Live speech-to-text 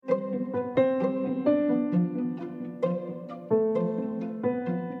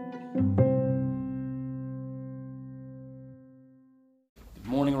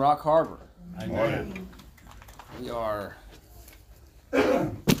Rock Harbor. Amen. We are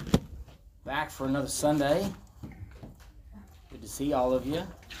back for another Sunday. Good to see all of you.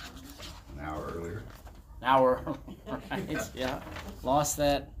 An hour earlier. An hour, right? Yeah. Lost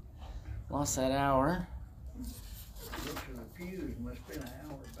that hour. Look to the fuse, must be an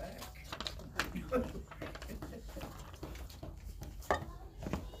hour back.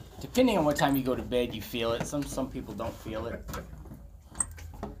 Depending on what time you go to bed, you feel it. Some people don't feel it.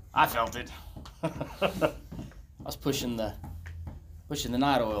 I felt it. I was pushing the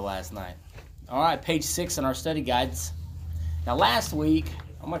night oil last night. All right, page 6 in our study guides. Now last week,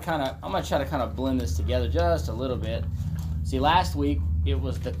 I'm gonna try to kind of blend this together just a little bit. See, last week it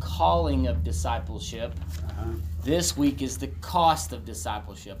was the calling of discipleship. This week is the cost of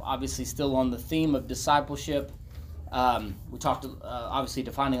discipleship. Obviously, still on the theme of discipleship. We talked, obviously,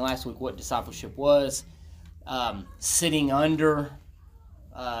 defining last week what discipleship was, sitting under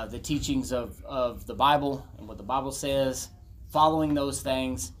the teachings of the Bible and what the Bible says, following those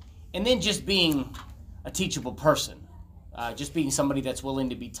things, and then just being a teachable person, just being somebody that's willing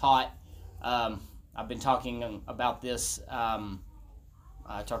to be taught. I've been talking about this.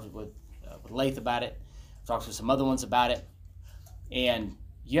 I talked with Lath about it. I've talked with some other ones about it, and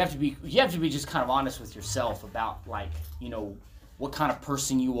you have to be just kind of honest with yourself about, like, what kind of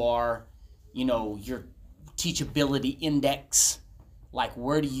person you are, your teachability index, like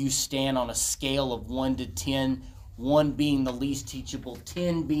where do you stand on a scale of 1 to 10, 1 being the least teachable,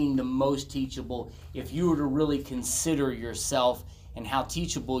 10 being the most teachable. If you were to really consider yourself and how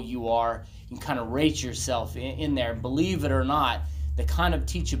teachable you are, you can kind of rate yourself in there. Believe it or not, the kind of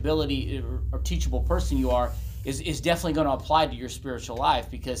teachability or teachable person you are is definitely going to apply to your spiritual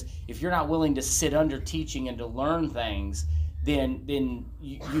life, because if you're not willing to sit under teaching and to learn things, then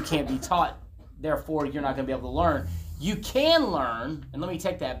you can't be taught. Therefore, you're not going to be able to learn. You can learn, and let me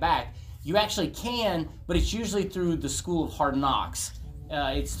take that back. You actually can, but it's usually through the school of hard knocks.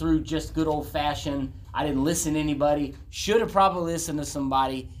 It's through just good old-fashioned, I didn't listen to anybody, should have probably listened to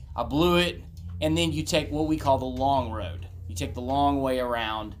somebody, I blew it, and then you take what we call the long road. You take the long way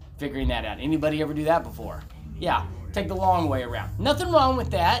around figuring that out. Anybody ever do that before? Yeah, take the long way around. Nothing wrong with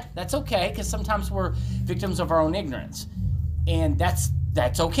that. That's okay, because sometimes we're victims of our own ignorance. And that's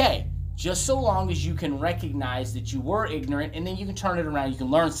okay. Just so long as you can recognize that you were ignorant, and then you can turn it around. You can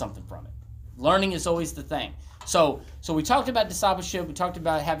learn something from it. Learning is always the thing. So we talked about discipleship. We talked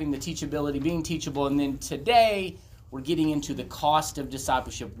about having the teachability, being teachable. And then today, we're getting into the cost of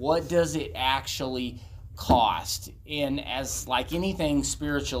discipleship. What does it actually cost? And as like anything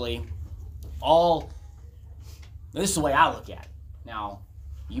spiritually, this is the way I look at it. Now,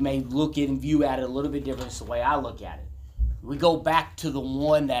 you may look at and view at it a little bit different. It's the way I look at it. We go back to the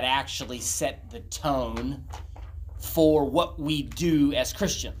one that actually set the tone for what we do as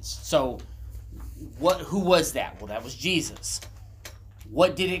Christians. So, who was that? Well, that was Jesus.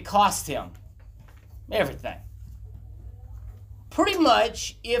 What did it cost him? Everything. Pretty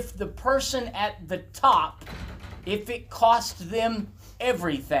much, if the person at the top, if it cost them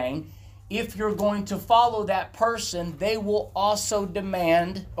everything, if you're going to follow that person, they will also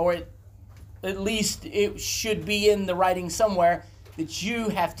demand, or at least it should be in the writing somewhere, that you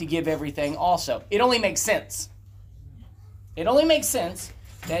have to give everything also. It only makes sense. It only makes sense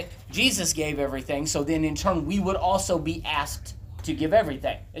that Jesus gave everything, so then in turn we would also be asked to give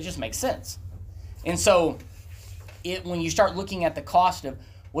everything. It just makes sense. And so when you start looking at the cost of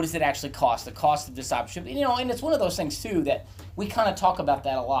what does it actually cost, the cost of discipleship, and it's one of those things too that we kind of talk about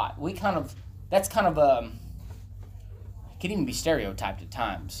that a lot. It can even be stereotyped at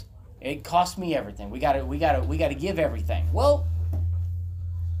times. It cost me everything. We got to give everything. Well,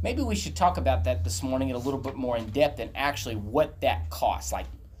 maybe we should talk about that this morning in a little bit more in depth, and actually what that costs, like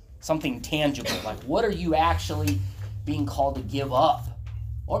something tangible. Like, what are you actually being called to give up?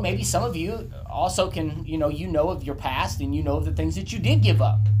 Or maybe some of you also can, you know of your past, and you know of the things that you did give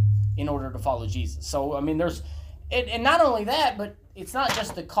up in order to follow Jesus. So, and not only that, but it's not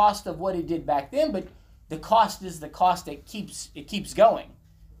just the cost of what it did back then, but the cost is the cost that keeps going.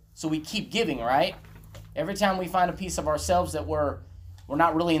 So we keep giving, right? Every time we find a piece of ourselves that we're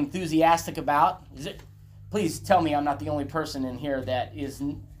not really enthusiastic about, please tell me I'm not the only person in here that is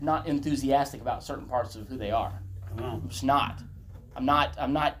not enthusiastic about certain parts of who they are. I'm just not. I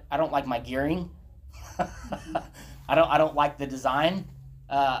don't like my gearing. I don't like the design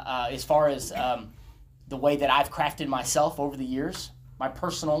as far as the way that I've crafted myself over the years, my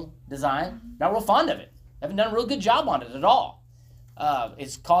personal design. Not real fond of it. I haven't done a real good job on it at all.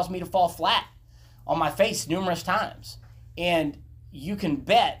 It's caused me to fall flat on my face numerous times. And you can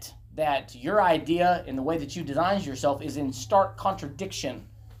bet that your idea and the way that you design yourself is in stark contradiction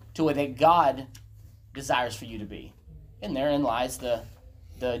to where that God desires for you to be. And therein lies the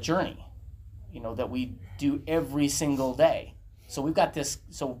journey, that we do every single day. So we've got this,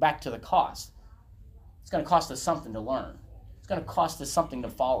 so back to the cost. It's going to cost us something to learn. It's going to cost us something to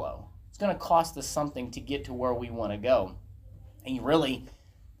follow. It's going to cost us something to get to where we want to go. And you really,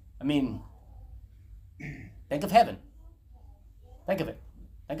 think of heaven. Think of it.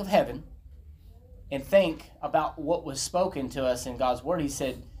 Think of heaven and think about what was spoken to us in God's word. He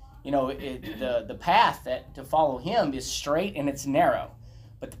said, the path to follow him is straight and it's narrow,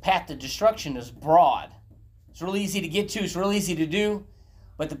 but the path to destruction is broad. It's really easy to get to. It's really easy to do,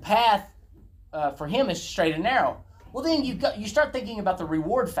 but the path for him is straight and narrow. Well, then you start thinking about the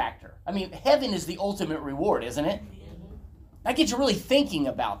reward factor. Heaven is the ultimate reward, isn't it? That gets you really thinking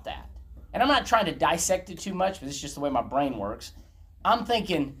about that. And I'm not trying to dissect it too much, but it's just the way my brain works. I'm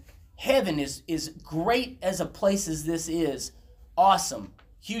thinking heaven is great as a place as this is. Awesome.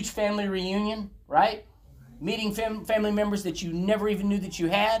 Huge family reunion, right? Meeting family members that you never even knew that you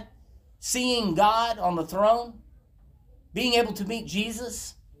had. Seeing God on the throne. Being able to meet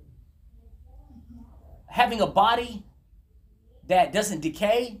Jesus. Having a body that doesn't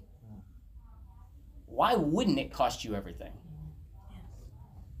decay. Why wouldn't it cost you everything?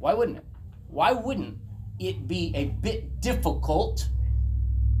 Why wouldn't it? Why wouldn't it be a bit difficult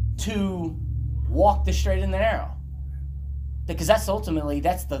to walk the straight and the narrow? Because that's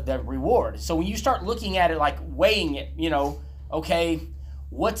the reward. So when you start looking at it, like weighing it, okay,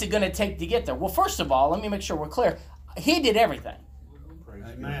 what's it going to take to get there? Well, first of all, let me make sure we're clear. He did everything.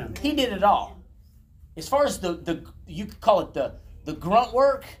 Amen. He did it all. As far as you could call it the grunt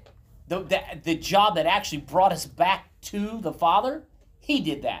work, the job that actually brought us back to the Father, he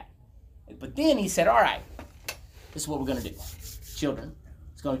did that. But then he said, all right, this is what we're going to do. Children,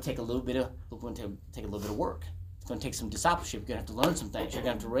 it's going to take a little bit of work. It's going to take some discipleship. You're going to have to learn some things. You're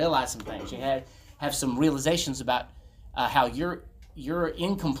going to have to realize some things. You have some realizations about how you're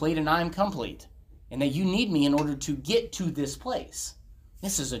incomplete and I'm complete, and that you need me in order to get to this place.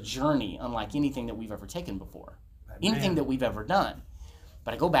 This is a journey unlike anything that we've ever taken before, anything that we've ever done.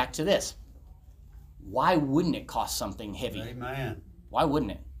 But I go back to this. Why wouldn't it cost something heavy? Amen. Why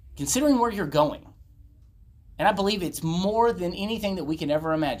wouldn't it? Considering where you're going. And I believe it's more than anything that we can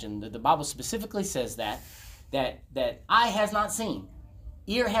ever imagine. The Bible specifically says that eye has not seen,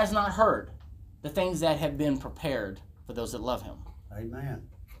 ear has not heard the things that have been prepared for those that love him. Amen.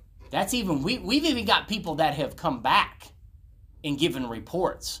 That's even, we've even got people that have come back and given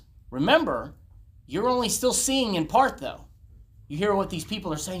reports. Remember, you're only still seeing in part though. You hear what these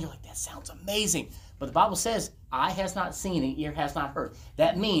people are saying, you're like, that sounds amazing. But the Bible says, eye has not seen and ear has not heard.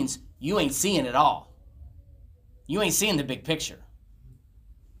 That means you ain't seeing it all. You ain't seeing the big picture.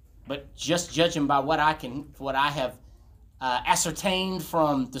 But just judging by what I have ascertained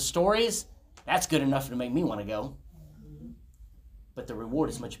from the stories, that's good enough to make me want to go. But the reward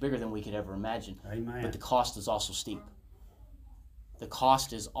is much bigger than we could ever imagine. Amen. But the cost is also steep. The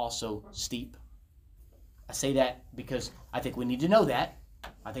cost is also steep. I say that because I think we need to know that.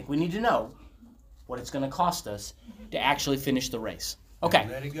 I think we need to know what it's going to cost us to actually finish the race. Okay.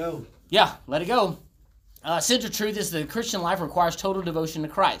 Let it go. Yeah, let it go. Central truth is that the Christian life requires total devotion to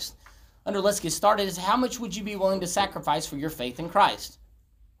Christ. Let's get started, is how much would you be willing to sacrifice for your faith in Christ?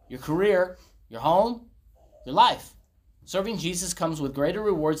 Your career, your home, your life. Serving Jesus comes with greater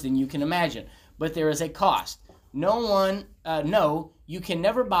rewards than you can imagine, but there is a cost. You can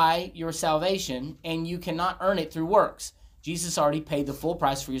never buy your salvation, and you cannot earn it through works. Jesus already paid the full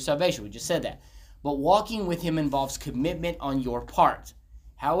price for your salvation. We just said that. But walking with him involves commitment on your part.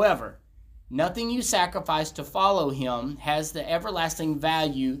 However, nothing you sacrifice to follow him has the everlasting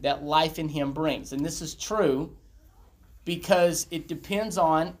value that life in him brings. And this is true because it depends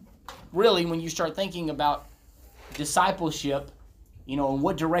on, really, when you start thinking about discipleship, in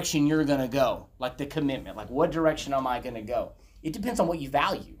what direction you're going to go, like the commitment, like what direction am I going to go? It depends on what you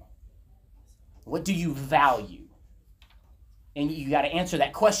value. What do you value? And you got to answer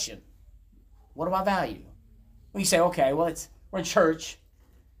that question. What do I value? Well, you say, okay, well, we're in church,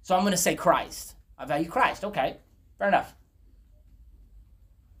 so I'm going to say Christ. I value Christ. Okay, fair enough.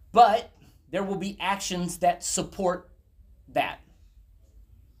 But there will be actions that support that.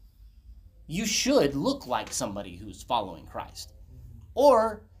 You should look like somebody who's following Christ.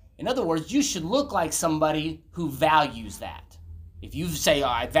 Or, in other words, you should look like somebody who values that. If you say,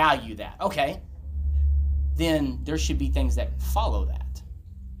 I value that, okay, then there should be things that follow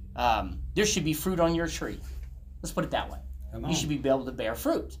that. There should be fruit on your tree. Let's put it that way. You should be able to bear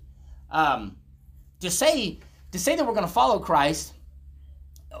fruit. To say that we're going to follow Christ,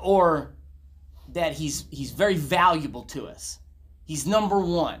 or that he's very valuable to us. he's number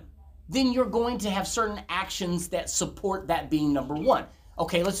one, then you're going to have certain actions that support that being number one.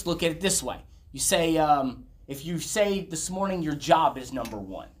 Okay, let's look at it this way. You say, if you say this morning your job is number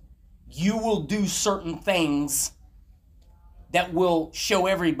one, you will do certain things that will show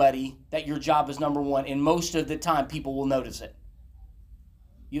everybody that your job is number one, and most of the time people will notice it.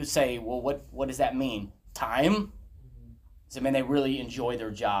 You would say, well, what does that mean? Time? So, man, they really enjoy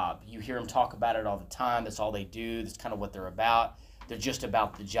their job. You hear them talk about it all the time. That's all they do. That's kind of what they're about. They're just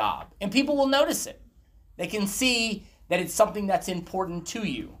about the job. And people will notice it. They can see that it's something that's important to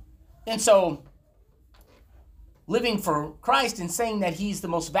you. And so living for Christ and saying that he's the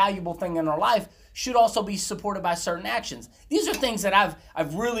most valuable thing in our life should also be supported by certain actions. These are things that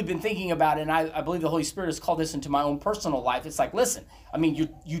I've really been thinking about, and I believe the Holy Spirit has called this into my own personal life. It's like, listen, I mean,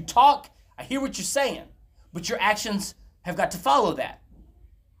 you talk, I hear what you're saying, but your actions have got to follow that.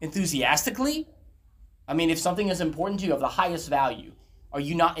 Enthusiastically, I mean, if something is important to you of the highest value, are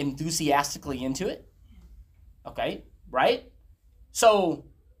you not enthusiastically into it? Okay, right? So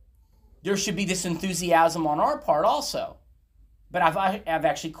there should be this enthusiasm on our part also. But I've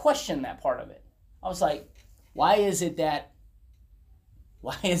actually questioned that part of it. I was like, why is it that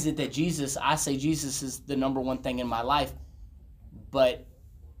Jesus, I say Jesus is the number one thing in my life, but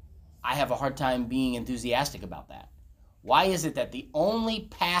I have a hard time being enthusiastic about that? Why is it that the only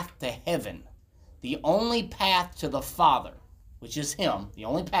path to heaven, the only path to the Father, which is him, the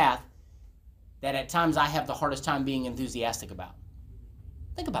only path that at times I have the hardest time being enthusiastic about?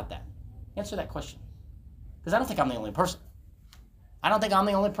 Think about that. Answer that question. Because I don't think I'm the only person. I don't think I'm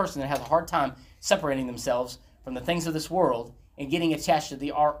the only person that has a hard time separating themselves from the things of this world and getting attached to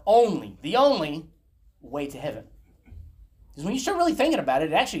the only way to heaven. Because when you start really thinking about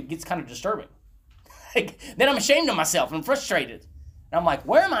it, it actually gets kind of disturbing. Then I'm ashamed of myself and frustrated. And I'm like,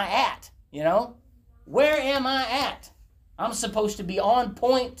 where am I at? You know? Where am I at? I'm supposed to be on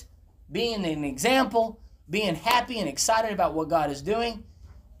point, being an example, being happy and excited about what God is doing.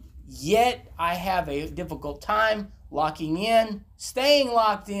 Yet I have a difficult time locking in, staying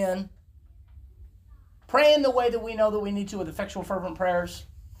locked in, praying the way that we know that we need to with effectual fervent prayers,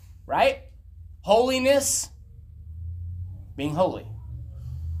 right? Holiness, being holy.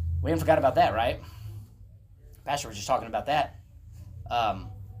 We haven't forgot about that, right? Pastor was just talking about that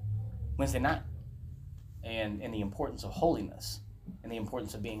Wednesday night, and the importance of holiness and the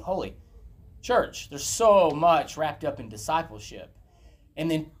importance of being holy. Church, there's so much wrapped up in discipleship. And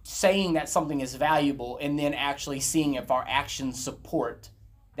then saying that something is valuable and then actually seeing if our actions support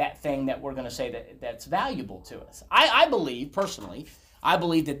that thing that we're going to say that's valuable to us. I believe, personally,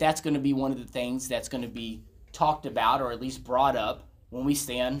 that that's going to be one of the things that's going to be talked about or at least brought up when we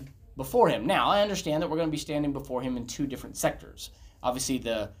stand before him. Now, I understand that we're going to be standing before him in two different sectors. Obviously,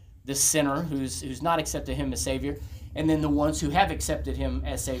 the sinner who's not accepted him as Savior, and then the ones who have accepted him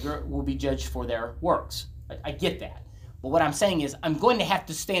as Savior will be judged for their works. I get that. But what I'm saying is I'm going to have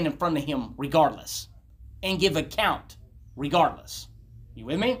to stand in front of him regardless and give account regardless. You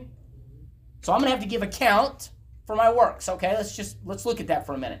with me? So I'm going to have to give account for my works. Okay, let's look at that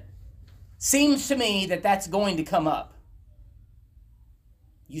for a minute. Seems to me that that's going to come up.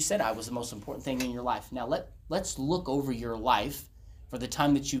 You said I was the most important thing in your life. Now let's look over your life for the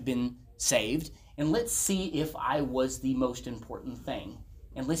time that you've been saved, and let's see if I was the most important thing,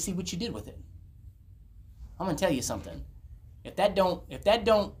 and let's see what you did with it. I'm going to tell you something. If that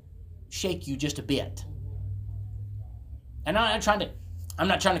don't shake you just a bit, and I'm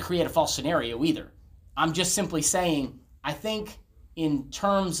not trying to create a false scenario either. I'm just simply saying, I think in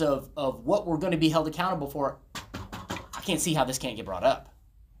terms of what we're going to be held accountable for, I can't see how this can't get brought up.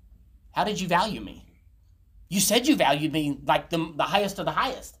 How did you value me? You said you valued me like the highest of the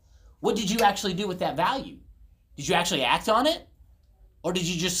highest. What did you actually do with that value? Did you actually act on it? Or did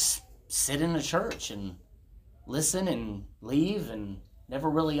you just sit in a church and listen and leave and never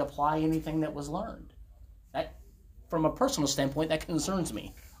really apply anything that was learned? That, from a personal standpoint, that concerns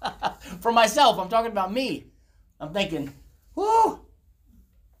me. For myself, I'm talking about me. I'm thinking, whoo,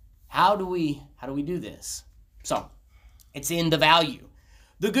 how do we do this? So, it's in the value.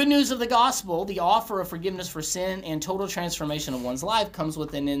 The good news of the gospel, the offer of forgiveness for sin and total transformation of one's life, comes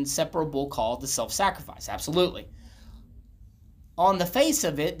with an inseparable call to self-sacrifice. Absolutely. On the face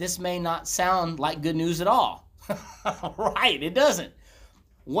of it, this may not sound like good news at all. Right, it doesn't.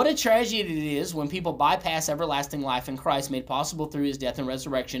 What a tragedy it is when people bypass everlasting life in Christ made possible through his death and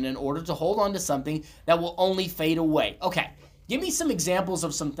resurrection in order to hold on to something that will only fade away. Okay, give me some examples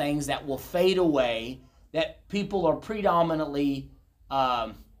of some things that will fade away that people are predominantly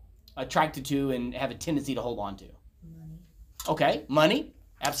attracted to and have a tendency to hold on to. Money. Okay, money,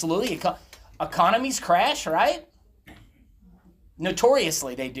 absolutely. Economies crash, right?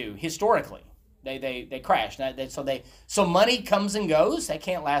 Notoriously, they do. Historically, they crash. So money comes and goes. That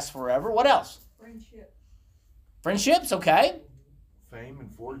can't last forever. What else? Friendships, okay. Fame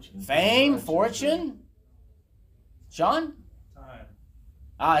and fortune. Fame, fortune. Sean? Time.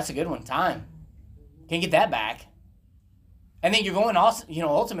 Ah, that's a good one. Time. Can't get that back. And then you're going also,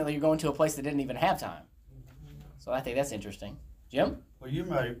 ultimately you're going to a place that didn't even have time. So I think that's interesting. Jim? Well, you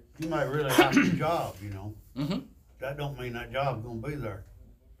may really like your job, Mm-hmm. That don't mean that job's gonna be there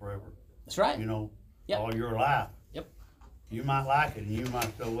forever, That's right. Yep. all your life. Yep. You might like it and you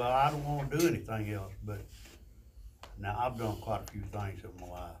might say, well, I don't wanna do anything else, but now I've done quite a few things in my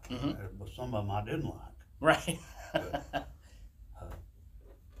life, Mhm. but some of them I didn't like. Right.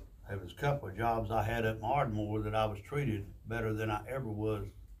 There was a couple of jobs I had up in Ardmore that I was treated better than I ever was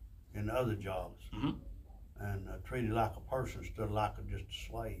in other jobs. Mhm. And treated like a person instead of like just a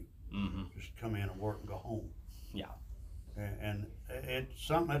slave. Mm-hmm. Just come in and work and go home. Yeah. And it's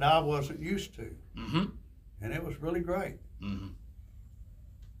something that I wasn't used to. Mm-hmm. And it was really great. Mm-hmm.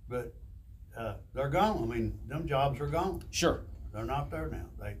 But they're gone. I mean, them jobs are gone. Sure. They're not there now.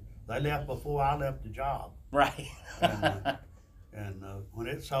 They left before I left the job. Right. And when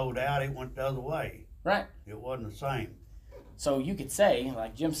it sold out, it went the other way. Right. It wasn't the same. So you could say,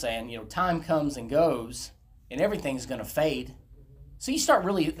 like Jim's saying, time comes and goes, and everything's going to fade. So you start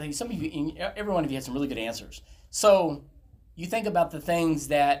really, like some of you, every one of you had some really good answers. So you think about the things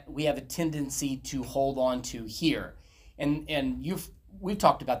that we have a tendency to hold on to here, and we've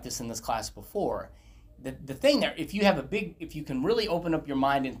talked about this in this class before. The thing there, if you can really open up your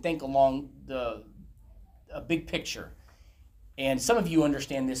mind and think along a big picture, and some of you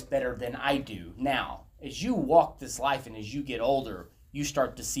understand this better than I do now. As you walk this life and as you get older, you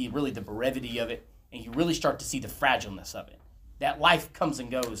start to see really the brevity of it, and you really start to see the fragileness of it. That life comes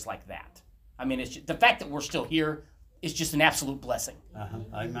and goes like that. I mean, it's just, the fact that we're still here is just an absolute blessing.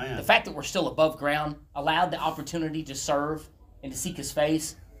 Amen. The fact that we're still above ground, allowed the opportunity to serve and to seek His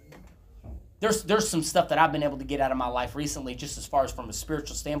face. There's some stuff that I've been able to get out of my life recently, just as far as from a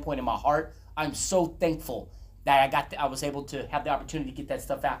spiritual standpoint in my heart. I'm so thankful that I was able to have the opportunity to get that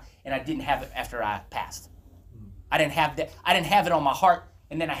stuff out, and I didn't have it after I passed. I didn't have it on my heart,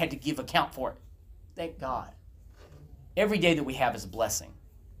 and then I had to give account for it. Thank God. Every day that we have is a blessing,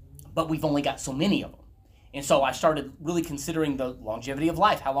 but we've only got so many of them. And so I started really considering the longevity of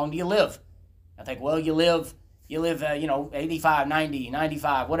life. How long do you live? I think, well, you live 85, 90,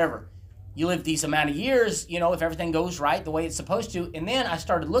 95, whatever. You live these amount of years, if everything goes right the way it's supposed to. And then I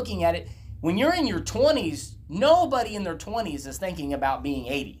started looking at it. When you're in your 20s, nobody in their 20s is thinking about being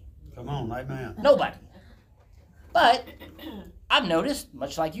 80. Come on, amen. Nobody. But I've noticed,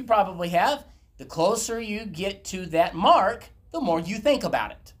 much like you probably have, the closer you get to that mark, the more you think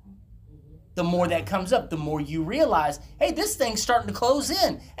about it. The more that comes up, the more you realize, hey, this thing's starting to close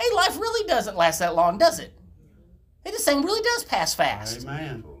in. Hey, life really doesn't last that long, does it? Hey, this thing really does pass fast.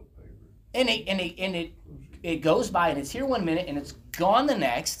 Amen. And it goes by, and it's here one minute, and it's gone the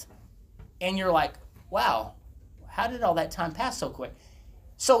next, and you're like, wow, how did all that time pass so quick?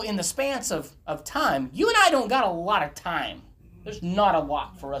 So in the spans of time, you and I don't got a lot of time. There's not a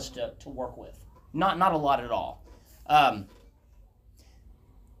lot for us to work with. Not a lot at all.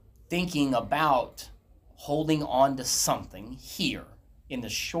 Thinking about holding on to something here in the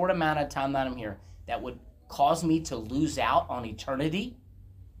short amount of time that I'm here that would cause me to lose out on eternity.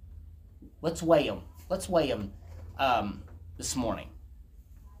 Let's weigh them. Let's weigh them this morning.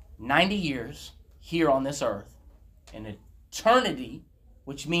 90 years here on this earth, and eternity,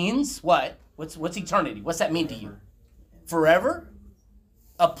 which means what? What's eternity? What's that mean to you? Forever?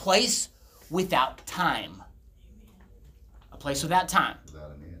 A place without time. A place without time. Without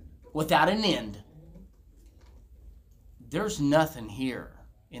an end. Without an end. There's nothing here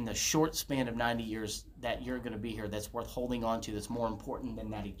in the short span of 90 years that you're going to be here that's worth holding on to, that's more important than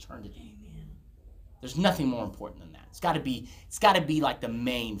that eternity. There's nothing more important than that. It's got to be like the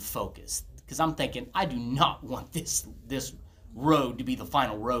main focus. Because I'm thinking, I do not want this road to be the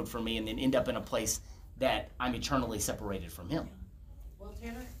final road for me and then end up in a place that I'm eternally separated from Him. Well,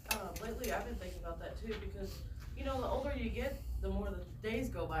 Tanner, lately I've been thinking about that too, because, the older you get, the more the days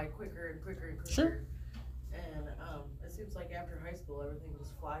go by quicker and quicker and quicker. Sure. And it seems like after high school, everything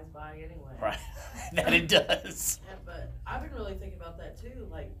just flies by anyway. Right. That it does. But I've been really thinking about that too.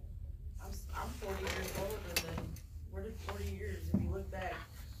 Like, I'm 40 years older than, where did 40 years, if you look back,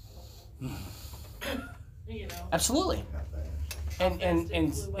 Absolutely. Not fast.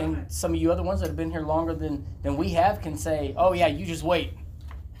 And some of you other ones that have been here longer than we have can say, oh yeah, you just wait.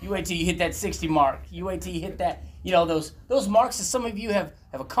 You wait till you hit that 60 mark. You wait till you hit that, those marks that some of you have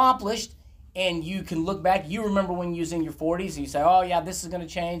accomplished, and you can look back. You remember when you was in your 40s and you say, oh, yeah, this is going to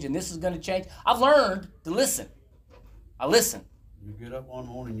change and this is going to change. I've learned to listen. I listen. You get up one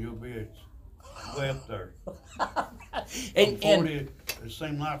morning, you'll be way up there. and 40, it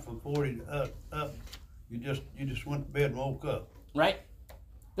seemed like from 40 to up, you just went to bed and woke up. right?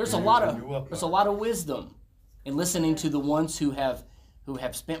 There's a And lot you're up of there. wisdom in listening to the ones who have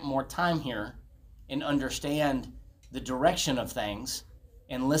spent more time here and understand the direction of things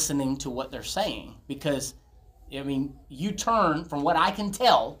and listening to what they're saying. Because I mean, you turn, from what I can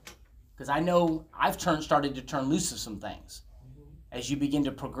tell, because I know I've started to turn loose of some things. As you begin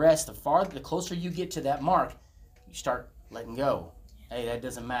to progress, the closer you get to that mark, you start letting go. Hey, that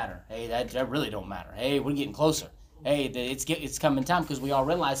doesn't matter. Hey, that really don't matter. Hey, we're getting closer. Hey, it's coming time, because we all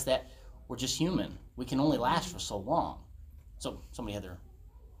realize that we're just human. We can only last for so long. So somebody had their,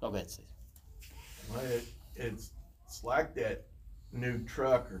 go ahead, Steve. Well, it's like that new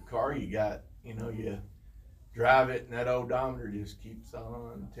truck or car you got. You know, you drive it and that odometer just keeps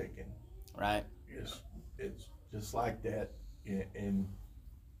on ticking. Right. It's just like that, and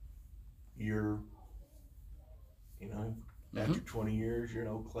you're, you know, after 20 years, you're an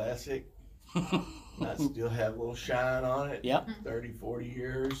old classic. I still have a little shine on it. Yep. 30, 40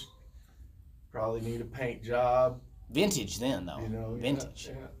 years. Probably need a paint job. Vintage then, though. You know, Vintage.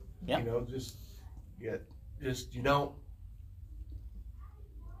 Yeah. Yep. You know, just you don't,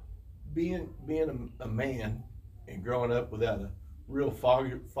 being a man and growing up without a real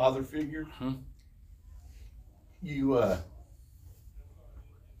father figure, you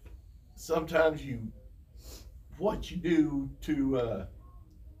sometimes what you do to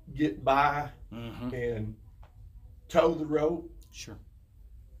get by and toe the rope. Sure.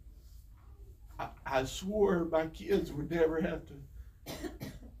 I swore my kids would never have to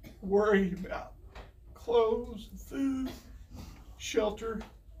worry about clothes, food, shelter,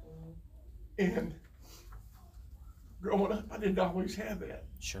 and growing up, I didn't always have that.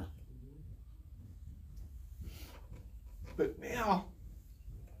 Sure. But now,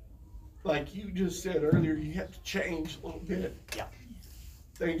 like you just said earlier, you have to change a little bit. Yeah.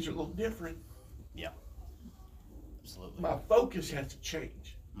 Things are a little different. Yeah. Absolutely. My focus has to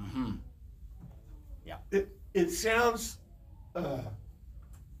change. Mm-hmm. It sounds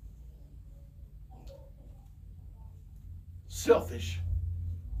selfish.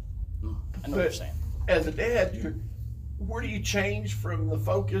 I know what you're But saying. as a dad, where do you change from the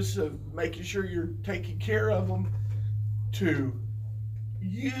focus of making sure you're taking care of them to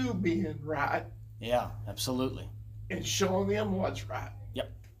you being right Yeah, absolutely. and showing them what's right?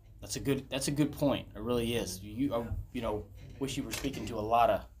 That's a good point. It really is. You know, wish you were speaking to a lot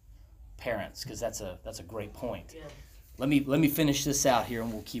of parents, because that's a great point. Yeah. Let me finish this out here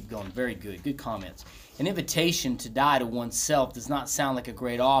and we'll keep going. Very good. Good comments. An invitation to die to oneself does not sound like a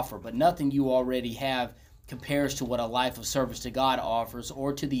great offer, but nothing you already have compares to what a life of service to God offers,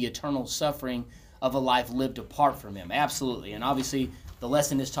 or to the eternal suffering of a life lived apart from Him. Absolutely. And obviously the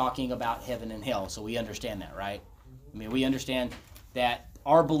lesson is talking about heaven and hell, so we understand that, right? I mean, we understand that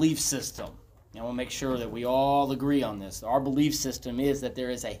our belief system, and we'll make sure that we all agree on this, our belief system is that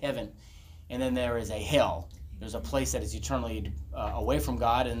there is a heaven and then there is a hell. There's a place that is eternally away from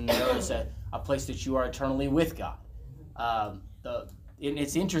God, and there is a place that you are eternally with God.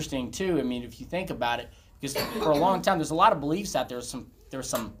 It's interesting too. I mean, if you think about it, because for a long time there's a lot of beliefs out there. There's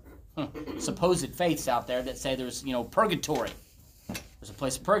some supposed faiths out there that say there's purgatory. There's a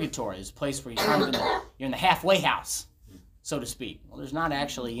place of purgatory. There's a place where you're in the halfway house, so to speak. Well, there's not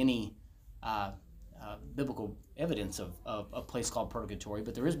actually any biblical evidence of a place called purgatory,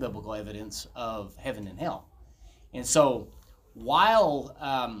 but there is biblical evidence of heaven and hell. And so while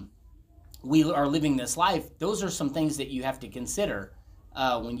we are living this life, those are some things that you have to consider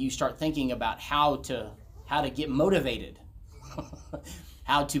when you start thinking about how to get motivated,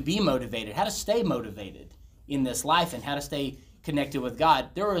 how to be motivated, how to stay motivated in this life, and how to stay connected with God.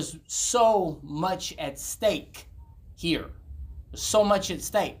 There is so much at stake here. There's so much at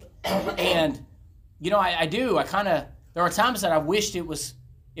stake. And there are times that I wished it was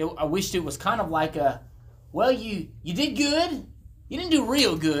kind of like well, you did good. You didn't do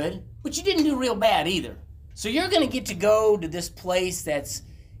real good, but you didn't do real bad either. So you're going to get to go to this place that's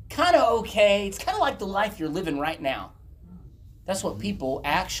kind of okay. It's kind of like the life you're living right now. That's what people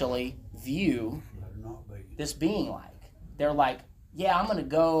actually view Better not be. this being like. They're like, yeah, I'm going to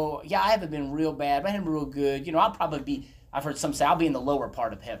go. Yeah, I haven't been real bad, but I haven't been real good. I've heard some say, I'll be in the lower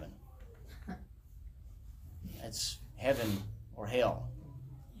part of heaven. It's heaven or hell.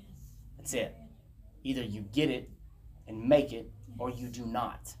 That's it. Either you get it and make it, or you do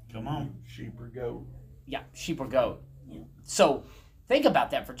not. Come on. Sheep or goat. Yeah, sheep or goat. So Think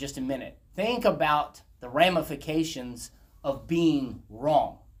about that for just a minute. Think about the ramifications of being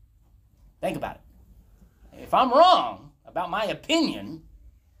wrong. Think about it. If I'm wrong about my opinion,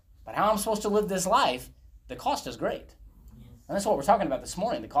 about how I'm supposed to live this life, the cost is great. And that's what we're talking about this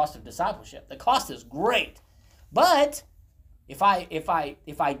morning, the cost of discipleship. The cost is great. But if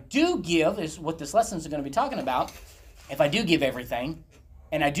I do give, is what this lesson is going to be talking about, if I do give everything,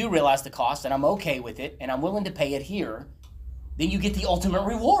 and I do realize the cost, and I'm okay with it, and I'm willing to pay it here, then you get the ultimate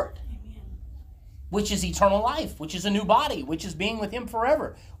reward, which is eternal life, which is a new body, which is being with him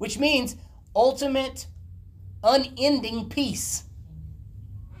forever, which means ultimate, unending peace,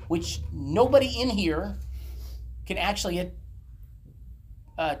 which nobody in here can actually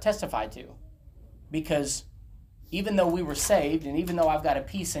testify to. Because even though we were saved, and even though I've got a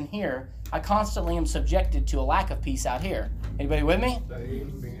peace in here, I constantly am subjected to a lack of peace out here. Anybody with me?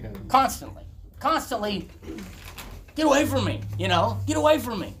 Amen. Constantly, get away from me, get away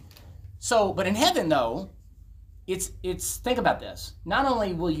from me. So, but in heaven though, it's think about this. Not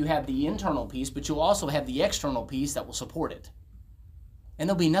only will you have the internal peace, but you'll also have the external peace that will support it. And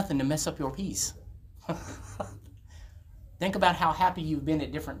there'll be nothing to mess up your peace. Think about how happy you've been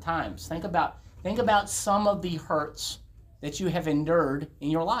at different times. Think about some of the hurts that you have endured in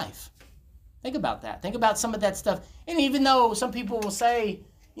your life. Think about that. Think about some of that stuff. And even though some people will say,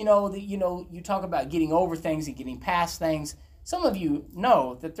 you talk about getting over things and getting past things, some of you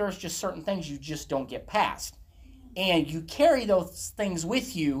know that there's just certain things you just don't get past. And you carry those things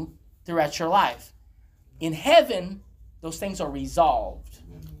with you throughout your life. In heaven, those things are resolved.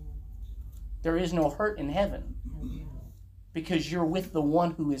 There is no hurt in heaven because you're with the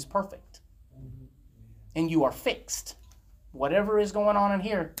one who is perfect. And you are fixed. Whatever is going on in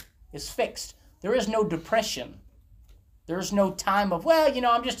here is fixed. There is no depression. There's no time of,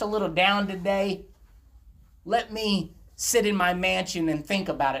 I'm just a little down today. Let me sit in my mansion and think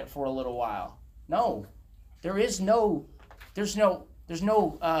about it for a little while. No, there's no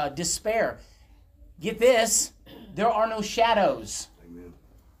despair. Get this, there are no shadows. Amen.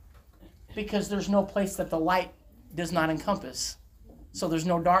 Because there's no place that the light does not encompass. So there's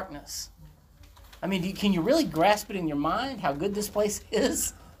no darkness. I mean, can you really grasp it in your mind how good this place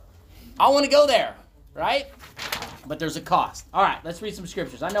is? I want to go there, right? But there's a cost. All right, let's read some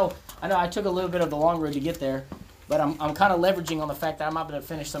scriptures. I know I took a little bit of the long road to get there, but I'm kind of leveraging on the fact that I'm not going to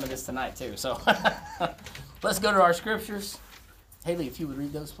finish some of this tonight too. So let's go to our scriptures. Haley, if you would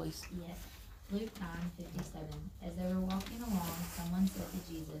read those, please. Yes. Luke 9:57. As they were walking along, someone said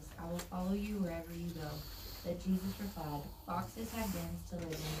to Jesus, "I will follow you wherever you go." But Jesus replied, "Foxes have dens to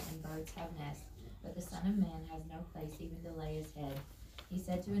live in, and birds have nests, but the Son of Man has no place even to lay his head." He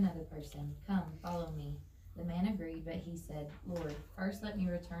said to another person, "Come, follow me." The man agreed, but he said, "Lord, first let me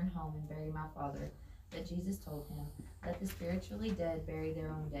return home and bury my father." But Jesus told him, "Let the spiritually dead bury their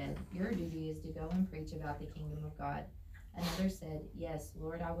own dead. Your duty is to go and preach about the kingdom of God." Another said, "Yes,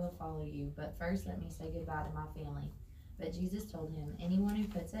 Lord, I will follow you, but first let me say goodbye to my family." But Jesus told him, "Anyone who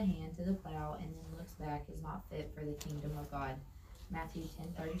puts a hand to the plow and then looks back is not fit for the kingdom of God." Matthew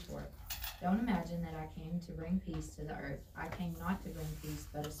 10:34. Don't imagine that I came to bring peace to the earth. I came not to bring peace,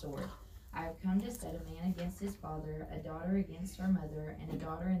 but a sword. I have come to set a man against his father, a daughter against her mother, and a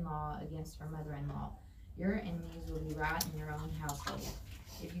daughter-in-law against her mother-in-law. Your enemies will be right in your own household.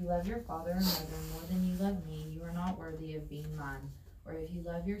 If you love your father or mother more than you love me, you are not worthy of being mine. Or if you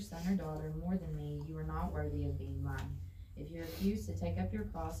love your son or daughter more than me, you are not worthy of being mine. If you refuse to take up your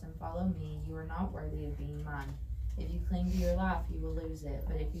cross and follow me, you are not worthy of being mine. If you cling to your life, you will lose it,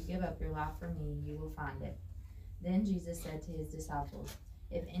 but if you give up your life for me, you will find it. Then Jesus said to his disciples,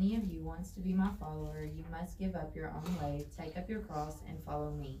 "If any of you wants to be my follower, you must give up your own way, take up your cross, and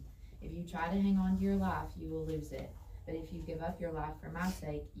follow me. If you try to hang on to your life, you will lose it. But if you give up your life for my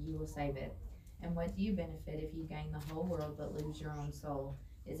sake, you will save it. And what do you benefit if you gain the whole world but lose your own soul?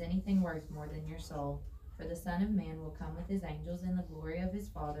 Is anything worth more than your soul? For the Son of Man will come with his angels in the glory of his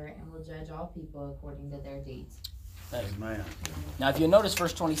Father and will judge all people according to their deeds." Amen. Now, if you notice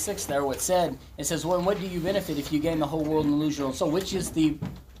verse 26 there, what it says, "Well, what do you benefit if you gain the whole world and lose your own soul?" Which is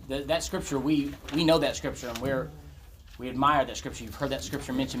that scripture? We know that scripture, and we admire that scripture. You've heard that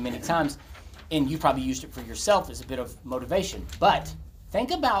scripture mentioned many times, and you probably used it for yourself as a bit of motivation. But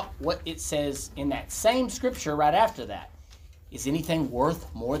think about what it says in that same scripture right after that. Is anything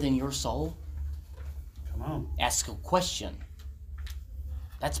worth more than your soul? Come on. Ask a question.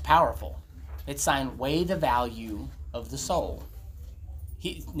 That's powerful. It's saying weigh the value of the soul.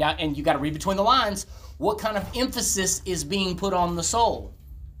 Now, and you got to read between the lines. What kind of emphasis is being put on the soul?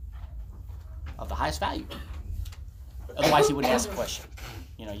 Of the highest value. Otherwise, he wouldn't ask a question.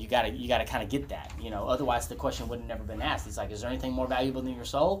 you gotta kind of get that. Otherwise the question would have never been asked. He's like, is there anything more valuable than your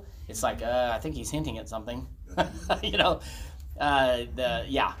soul? It's like, I think he's hinting at something.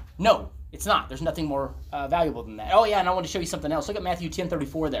 No, it's not. There's nothing more valuable than that. Oh yeah, and I want to show you something else. Look at Matthew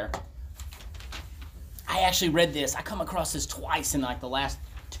 10:34 there. I actually read this. I come across this twice in like the last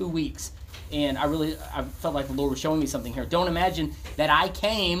 2 weeks. And I felt like the Lord was showing me something here. Don't imagine that I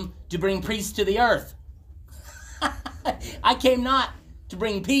came to bring peace to the earth. I came not to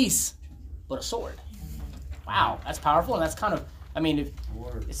bring peace, but a sword. Wow, that's powerful. And that's kind of,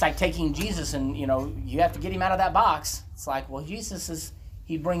 it's like taking Jesus and, you have to get him out of that box. It's like, well, Jesus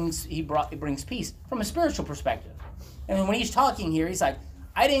he brings peace from a spiritual perspective. And when he's talking here, he's like,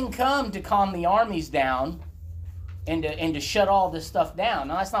 I didn't come to calm the armies down and to shut all this stuff down.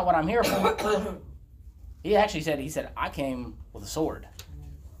 No, that's not what I'm here for. He actually said, I came with a sword.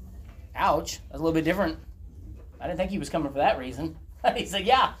 Ouch. That's a little bit different. I didn't think he was coming for that reason. He said,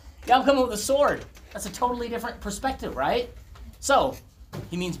 yeah, I'm coming with a sword. That's a totally different perspective, right? So,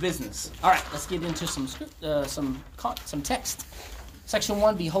 he means business. All right, let's get into some text. Section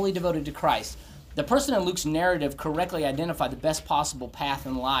 1, be wholly devoted to Christ. The person in Luke's narrative correctly identified the best possible path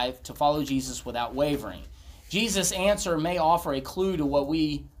in life to follow Jesus without wavering. Jesus' answer may offer a clue to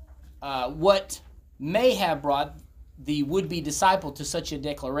what may have brought the would-be disciple to such a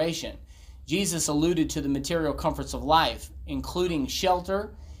declaration. Jesus alluded to the material comforts of life, including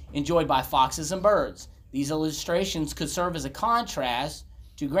shelter enjoyed by foxes and birds. These illustrations could serve as a contrast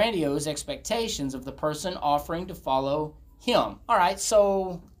to grandiose expectations of the person offering to follow him. All right,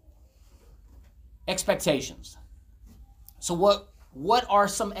 so expectations. So what are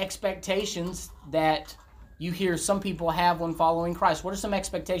some expectations that you hear some people have when following Christ? What are some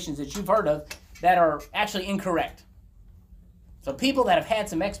expectations that you've heard of that are actually incorrect? So people that have had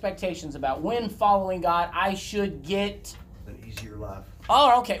some expectations about when following God, I should get an easier life.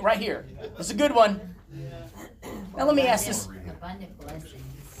 Oh, okay, right here. That's a good one. Now let me ask this. Abundant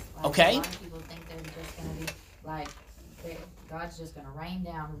blessings. Like, Okay. A lot of people think they're just going to be like, God's just going to rain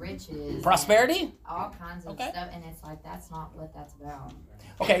down riches. Prosperity? All kinds of Okay. stuff. And it's like, that's not what that's about.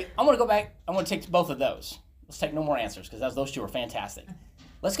 Okay, I'm going to go back. I want to take both of those. Let's take no more answers because those two are fantastic.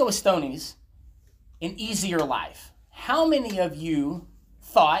 Let's go with Stoney's. An easier life. How many of you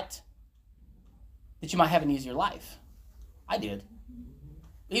thought that you might have an easier life? I did.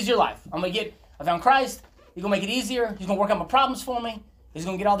 Easier life. I found Christ. He's going to make it easier. He's going to work out my problems for me. He's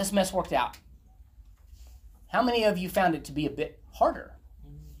going to get all this mess worked out. How many of you found it to be a bit harder?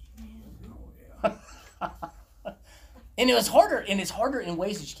 And it was harder, and it's harder in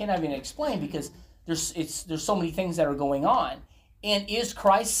ways that you can't even explain because there's so many things that are going on. And is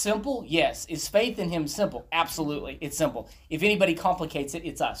Christ simple? Yes. Is faith in him simple? Absolutely. It's simple. If anybody complicates it,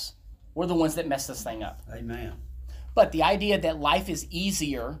 it's us. We're the ones that mess this thing up. Amen. But the idea that life is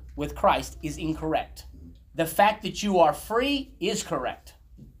easier with Christ is incorrect. The fact that you are free is correct.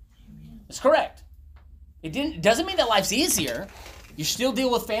 It's correct. It doesn't mean that life's easier. You still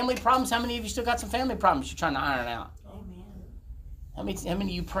deal with family problems. How many of you still got some family problems you're trying to iron out? How many of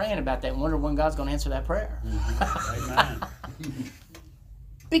you praying about that and wonder when God's going to answer that prayer? Amen.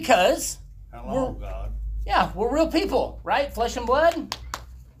 Because How long, God? yeah, we're real people, right? Flesh and blood.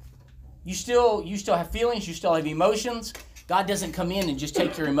 You still have feelings. You still have emotions. God doesn't come in and just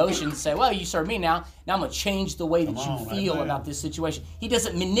take your emotions and say, well, you serve me now. Now I'm going to change the way that Come on, you feel amen. about this situation. He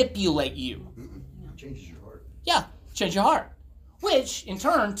doesn't manipulate you. Changes your heart. Yeah, change your heart. Which, in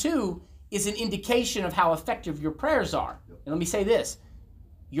turn, too, is an indication of how effective your prayers are. And let me say this.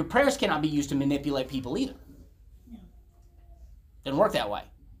 Your prayers cannot be used to manipulate people either. Doesn't work that way.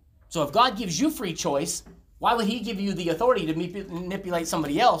 So if God gives you free choice, why would he give you the authority to manipulate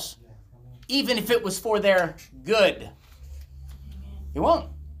somebody else, even if it was for their good? He won't.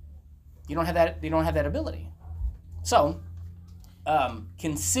 You don't have that ability. So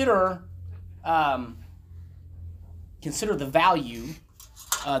consider the value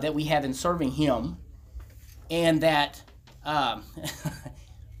that we have in serving him, and that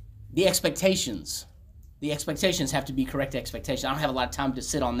the expectations have to be correct expectations. I don't have a lot of time to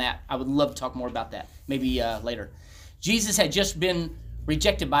sit on that. I would love to talk more about that, maybe later. Jesus had just been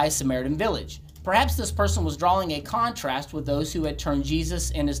rejected by a Samaritan village. Perhaps this person was drawing a contrast with those who had turned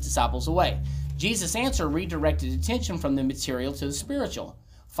Jesus and his disciples away. Jesus' answer redirected attention from the material to the spiritual.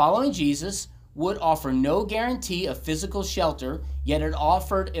 Following Jesus would offer no guarantee of physical shelter, yet it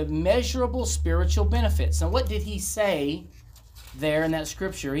offered immeasurable spiritual benefits. Now, what did he say there in that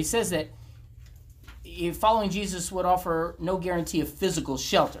scripture? He says that if following Jesus would offer no guarantee of physical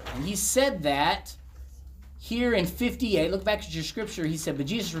shelter. And he said that here in 58. Look back at your scripture. He said, but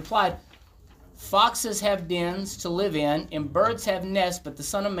Jesus replied, foxes have dens to live in, and birds have nests, but the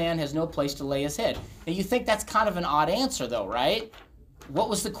Son of Man has no place to lay his head. Now you think that's kind of an odd answer though, right? What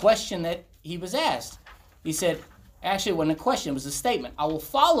was the question that he was asked? He said, actually it wasn't a question, it was a statement. I will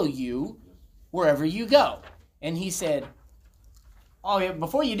follow you wherever you go. And he said, oh yeah,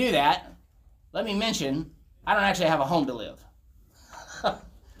 before you do that, let me mention, I don't actually have a home to live.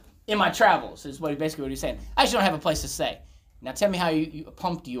 In my travels, is basically what he's saying. I just don't have a place to stay. Now tell me how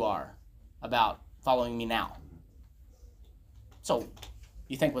pumped you are about following me now. So,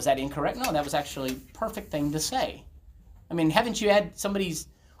 you think, was that incorrect? No, that was actually a perfect thing to say. I mean, haven't you had somebody's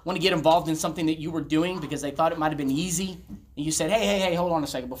want to get involved in something that you were doing because they thought it might have been easy? And you said, hey, hold on a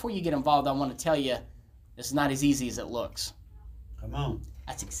second. Before you get involved, I want to tell you, this is not as easy as it looks. Come on.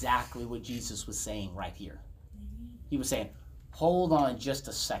 That's exactly what Jesus was saying right here. He was saying, hold on just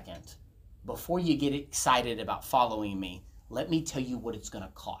a second. Before you get excited about following me, let me tell you what it's going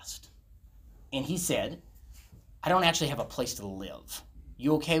to cost. And he said, I don't actually have a place to live.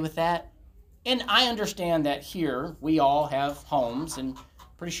 You okay with that? And I understand that here we all have homes, and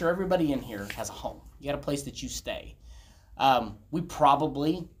pretty sure everybody in here has a home. You got a place that you stay. We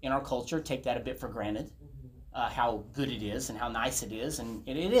probably, in our culture, take that a bit for granted, how good it is and how nice it is. And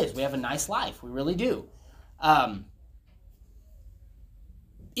it is. We have a nice life. We really do.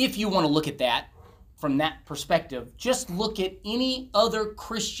 If you want to look at that from that perspective, just look at any other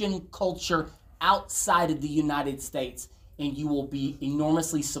Christian culture outside of the United States, and you will be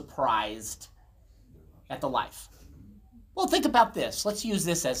enormously surprised at the life. Well, think about this. Let's use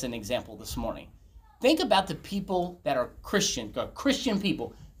this as an example this morning. Think about the people that are Christian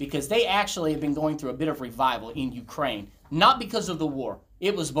people, because they actually have been going through a bit of revival in Ukraine, not because of the war.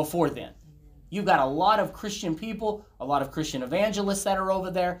 It was before then. You've got a lot of Christian people, a lot of Christian evangelists that are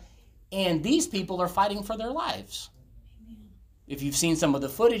over there, and these people are fighting for their lives. If you've seen some of the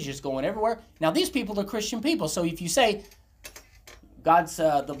footage, it's going everywhere. Now, these people are Christian people, so if you say God's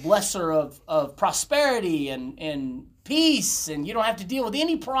the blesser of prosperity and peace, and you don't have to deal with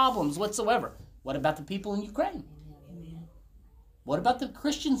any problems whatsoever, what about the people in Ukraine? What about the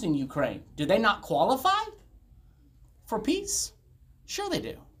Christians in Ukraine? Do they not qualify for peace? Sure they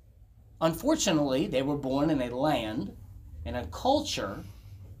do. Unfortunately, they were born in a land, in a culture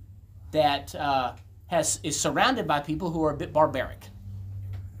that is surrounded by people who are a bit barbaric.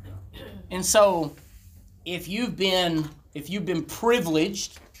 And so, if you've been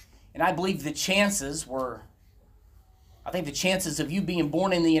privileged, and I believe the chances of you being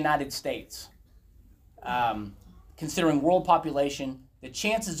born in the United States, considering world population, the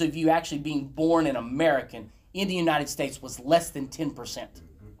chances of you actually being born an American in the United States was less than 10%.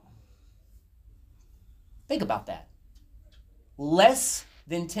 Think about that. Less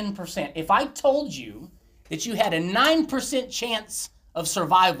than 10%. If I told you that you had a 9% chance of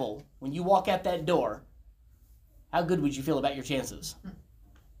survival when you walk out that door, how good would you feel about your chances?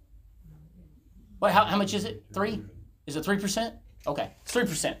 Well, how much is it? 3? Is it 3%? Okay, it's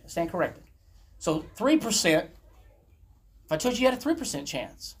 3%. Stand corrected. So 3%, if I told you you had a 3%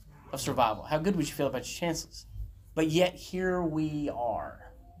 chance of survival, how good would you feel about your chances? But yet here we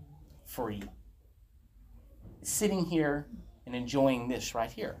are, free, sitting here and enjoying this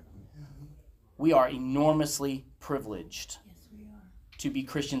right here. We are enormously privileged to be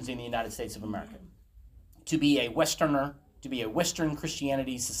Christians in the United States of America. To be a Westerner, to be a Western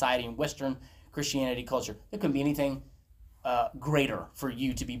Christianity society and Western Christianity culture. There couldn't be anything greater for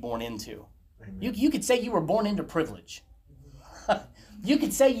you to be born into. You could say you were born into privilege. You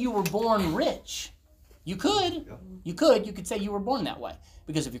could say you were born rich. You could. You could say you were born that way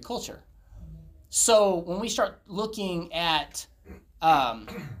because of your culture. So when we start looking at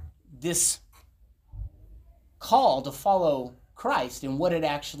this call to follow Christ and what it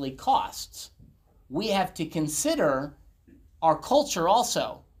actually costs, we have to consider our culture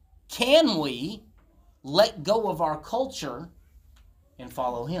also. Can we let go of our culture and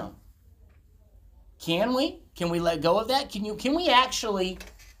follow him? Can we? Can we let go of that? Can we actually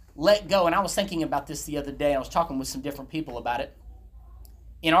let go? And I was thinking about this the other day. I was talking with some different people about it.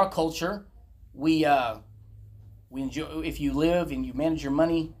 In our culture, we enjoy, if you live and you manage your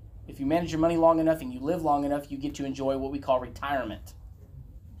money, if you manage your money long enough and you live long enough, you get to enjoy what we call retirement.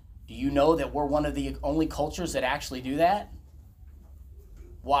 Do you know that we're one of the only cultures that actually do that?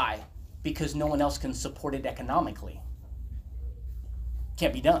 Why? Because no one else can support it economically.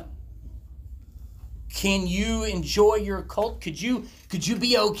 Can't be done. Can you enjoy your cult? Could you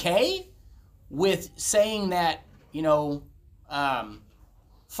be okay with saying that,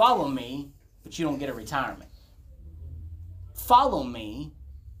 follow me, but you don't get a retirement? Follow me,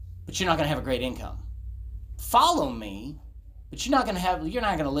 but you're not going to have a great income. Follow me, but you're not going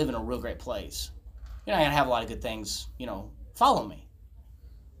to live in a real great place. You're not going to have a lot of good things, follow me.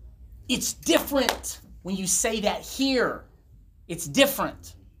 It's different when you say that here. It's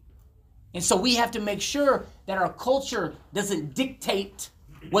different. And so we have to make sure that our culture doesn't dictate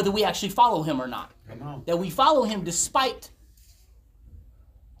whether we actually follow him or not. Come on. That we follow him despite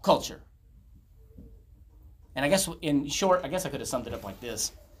culture. And I guess in short, I could have summed it up like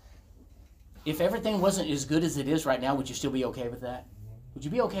this. If everything wasn't as good as it is right now, would you still be okay with that? Would you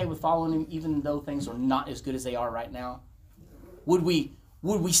be okay with following him even though things are not as good as they are right now? Would we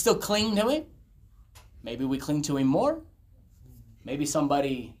still cling to him? Maybe we cling to him more. Maybe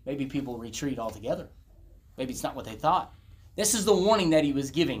people retreat altogether. Maybe it's not what they thought. This is the warning that he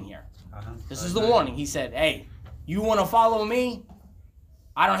was giving here. This is the warning. He said, hey, you want to follow me?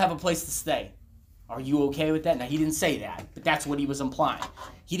 I don't have a place to stay. Are you okay with that? Now, he didn't say that, but that's what he was implying.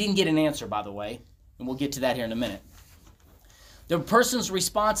 He didn't get an answer, by the way, and we'll get to that here in a minute. The person's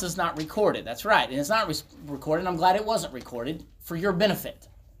response is not recorded. That's right, and it's not recorded. I'm glad it wasn't recorded for your benefit.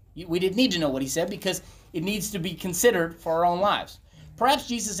 We didn't need to know what he said because it needs to be considered for our own lives. Perhaps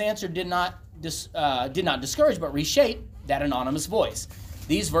Jesus' answer did not discourage but reshape that anonymous voice.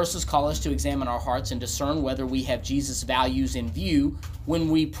 These verses call us to examine our hearts and discern whether we have Jesus' values in view when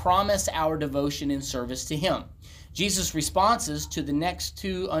we promise our devotion and service to him. Jesus' responses to the next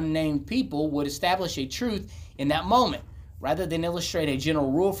two unnamed people would establish a truth in that moment, rather than illustrate a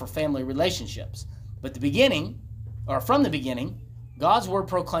general rule for family relationships. But from the beginning, God's word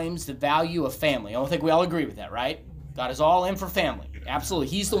proclaims the value of family. I don't think we all agree with that, right? God is all in for family. Absolutely.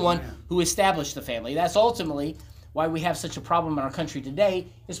 He's the one who established the family. That's ultimately why we have such a problem in our country today,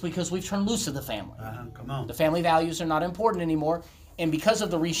 is because we've turned loose of the family. Come on. The family values are not important anymore. And because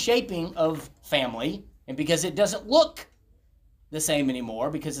of the reshaping of family, and because it doesn't look the same anymore,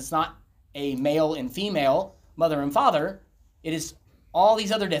 because it's not a male and female, mother and father, it is all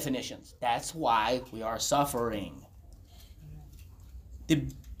these other definitions. That's why we are suffering. The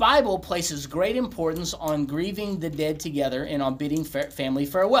Bible places great importance on grieving the dead together and on bidding family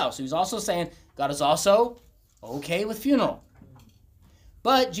farewell. So he's also saying God is also okay with funeral.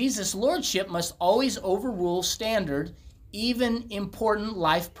 But Jesus' lordship must always overrule standard, even important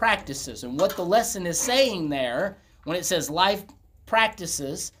life practices. And what the lesson is saying there, when it says life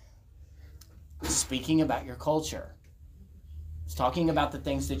practices, it's speaking about your culture. It's talking about the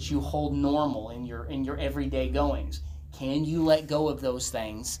things that you hold normal in your everyday goings. Can you let go of those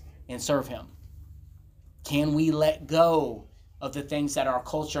things and serve him? Can we let go of the things that our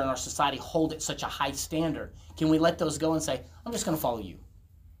culture and our society hold at such a high standard? Can we let those go and say, I'm just going to follow you.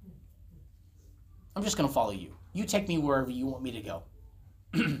 I'm just going to follow you. You take me wherever you want me to go.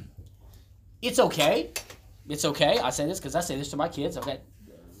 It's okay. It's okay. I say this because I say this to my kids. I've got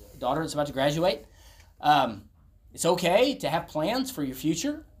a daughter that's about to graduate. It's okay to have plans for your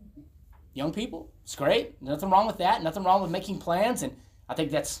future. Young people, it's great. Nothing wrong with that. Nothing wrong with making plans. And I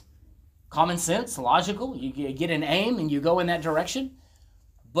think that's common sense, logical. You get an aim and you go in that direction.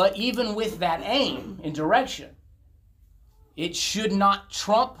 But even with that aim and direction, it should not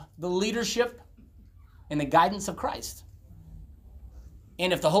trump the leadership and the guidance of Christ.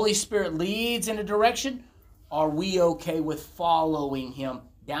 And if the Holy Spirit leads in a direction, are we okay with following him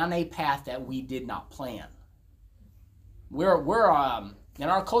down a path that we did not plan? We're in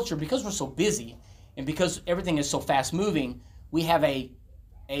our culture, because we're so busy and because everything is so fast moving, we have a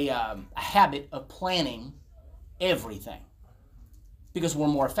habit of planning everything because we're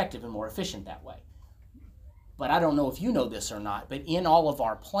more effective and more efficient that way. But I don't know if you know this or not, but in all of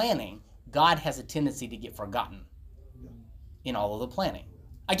our planning, God has a tendency to get forgotten in all of the planning.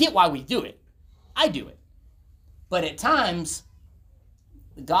 I get why we do it. I do it. But at times,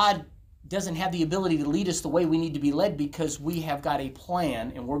 God doesn't have the ability to lead us the way we need to be led because we have got a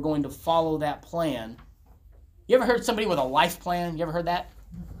plan and we're going to follow that plan. You ever heard somebody with a life plan? You ever heard that?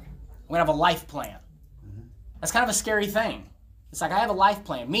 We're going to have a life plan. That's kind of a scary thing. It's like I have a life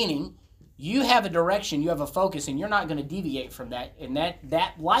plan, meaning you have a direction, you have a focus, and you're not going to deviate from that. And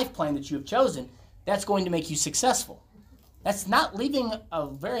that life plan that you have chosen, that's going to make you successful. That's not leaving a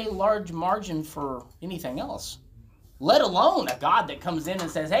very large margin for anything else, let alone a God that comes in and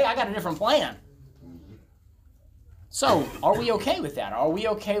says, hey, I got a different plan. So are we okay with that? Are we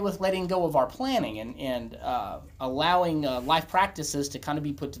okay with letting go of our planning and allowing life practices to kind of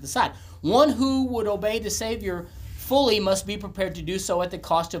be put to the side? One who would obey the Savior fully must be prepared to do so at the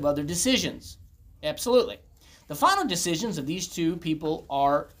cost of other decisions. Absolutely. The final decisions of these two people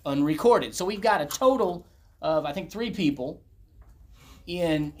are unrecorded. So we've got a total of, I think, 3 people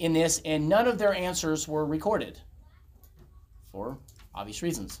in this, and none of their answers were recorded for obvious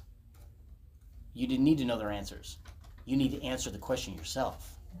reasons. You didn't need to know their answers. You need to answer the question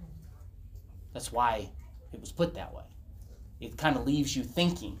yourself. That's why it was put that way. It kind of leaves you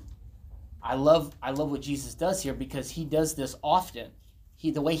thinking. I love what Jesus does here because he does this often.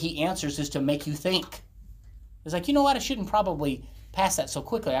 The way he answers is to make you think. It's like, you know what? I shouldn't probably pass that so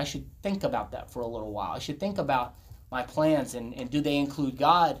quickly. I should think about that for a little while. I should think about my plans and do they include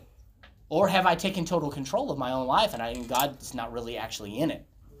God? Or have I taken total control of my own life and God's not really actually in it?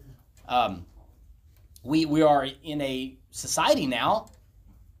 We are in a society now.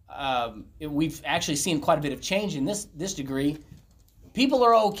 We've actually seen quite a bit of change in this degree. People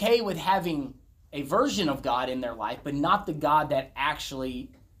are okay with having a version of God in their life, but not the God that actually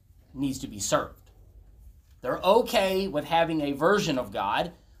needs to be served. They're okay with having a version of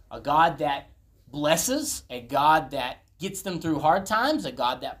God, a God that blesses, a God that gets them through hard times, a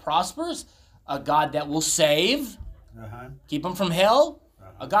God that prospers, a God that will save, keep them from hell.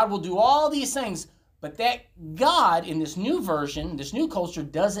 A God will do all these things, but that God in this new version, this new culture,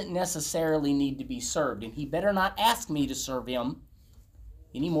 doesn't necessarily need to be served, and he better not ask me to serve him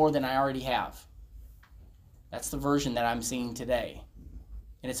any more than I already have. That's the version that I'm seeing today.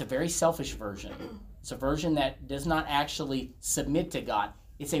 And it's a very selfish version. It's a version that does not actually submit to God.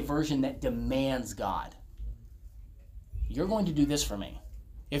 It's a version that demands God. You're going to do this for me.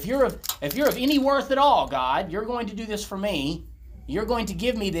 If you're of any worth at all, God, you're going to do this for me. You're going to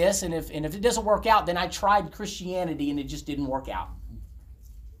give me this, and if it doesn't work out, then I tried Christianity and it just didn't work out.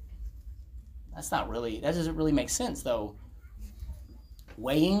 That doesn't really make sense, though.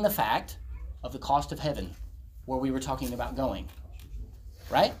 Weighing the fact of the cost of heaven, where we were talking about going,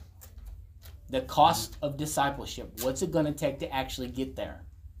 right? The cost of discipleship. What's it going to take to actually get there?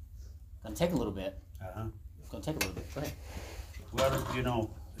 It's going to take a little bit. It's going to take a little bit. Go ahead. Well, you know,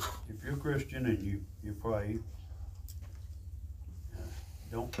 if you're a Christian and you pray,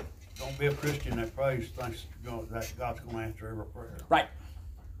 don't be a Christian that prays thinks that God's going to answer every prayer. Right.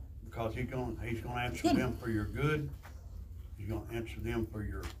 Because he's going to answer them for your good. He's going to answer them for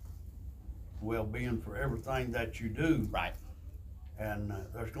your well-being, for everything that you do. Right. And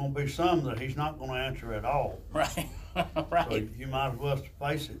there's going to be some that he's not going to answer at all. Right. Right. So you might as well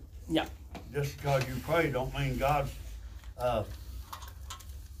face it. Yeah. Just because you pray don't mean God's,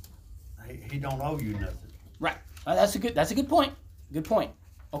 he don't owe you nothing. Right. That's a good point. Good point.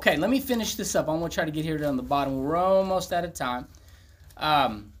 Okay, let me finish this up. I'm going to try to get here down the bottom. We're almost out of time.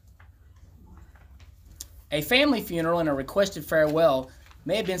 A family funeral and a requested farewell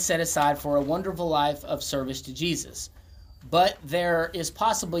may have been set aside for a wonderful life of service to Jesus. But there is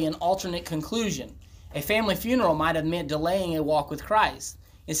possibly an alternate conclusion. A family funeral might have meant delaying a walk with Christ.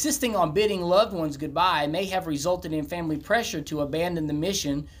 Insisting on bidding loved ones goodbye may have resulted in family pressure to abandon the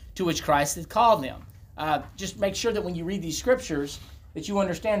mission to which Christ had called them. Just make sure that when you read these scriptures that you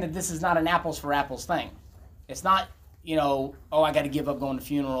understand that this is not an apples for apples thing. It's not, I got to give up going to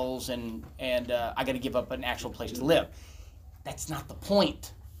funerals and I got to give up an actual place to live. That's not the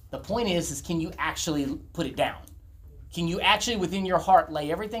point. The point is can you actually put it down? Can you actually within your heart lay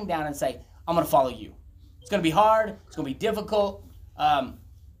everything down and say, I'm going to follow you? It's going to be hard. It's going to be difficult. I'm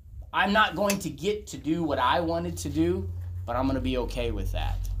not going to get to do what I wanted to do, but I'm going to be okay with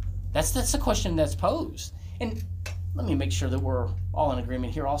that. That's the question that's posed. And let me make sure that we're all in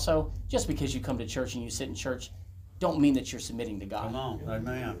agreement here also. Just because you come to church and you sit in church, don't mean that you're submitting to God. Come on,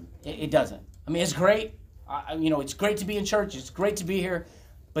 amen. It doesn't. I mean, it's great. It's great to be in church. It's great to be here.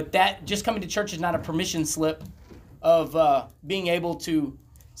 But that just coming to church is not a permission slip of being able to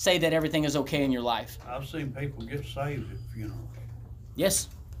say that everything is okay in your life. I've seen people get saved at funerals. Yes,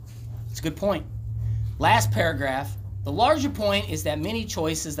 it's a good point. Last paragraph. The larger point is that many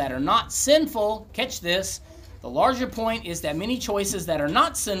choices that are not sinful, catch this, the larger point is that many choices that are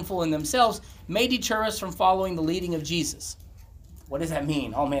not sinful in themselves may deter us from following the leading of Jesus. What does that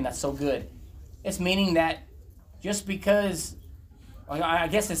mean? Oh man, that's so good. It's meaning that just because, I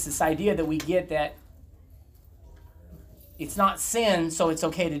guess it's this idea that we get that it's not sin, so it's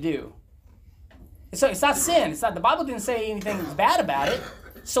okay to do. So it's not sin. It's not. The Bible didn't say anything bad about it,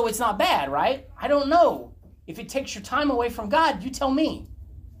 so it's not bad, right? I don't know. If it takes your time away from God, you tell me.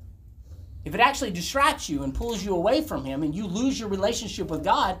 If it actually distracts you and pulls you away from Him and you lose your relationship with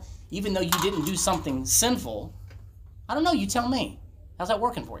God, even though you didn't do something sinful, I don't know, you tell me. How's that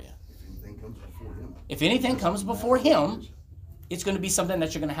working for you? If anything comes before Him, it's going to be something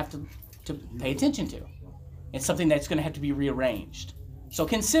that you're going to have to pay attention to. It's something that's going to have to be rearranged. So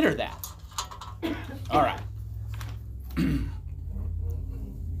consider that. All right.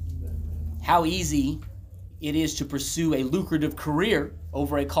 How easy it is to pursue a lucrative career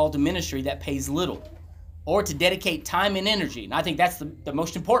over a call to ministry that pays little, or to dedicate time and energy. And I think that's the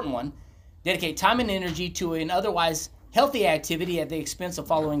most important one. Dedicate time and energy to an otherwise Healthy activity at the expense of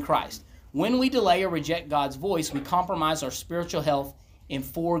following Christ. When we delay or reject God's voice, we compromise our spiritual health and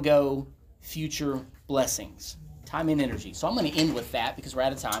forego future blessings. Time and energy. So I'm going to end with that because we're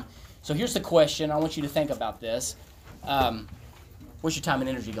out of time. So here's the question. I want you to think about this. Where's your time and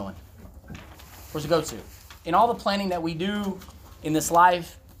energy going? Where's it go to? In all the planning that we do in this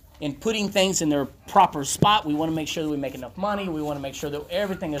life, in putting things in their proper spot, we want to make sure that we make enough money. We want to make sure that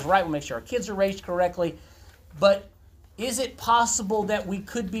everything is right. We make sure our kids are raised correctly. But is it possible that we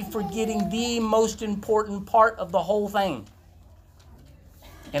could be forgetting the most important part of the whole thing?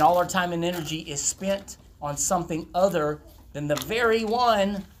 And all our time and energy is spent on something other than the very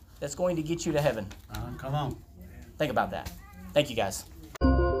one that's going to get you to heaven. Come on. Think about that. Thank you, guys.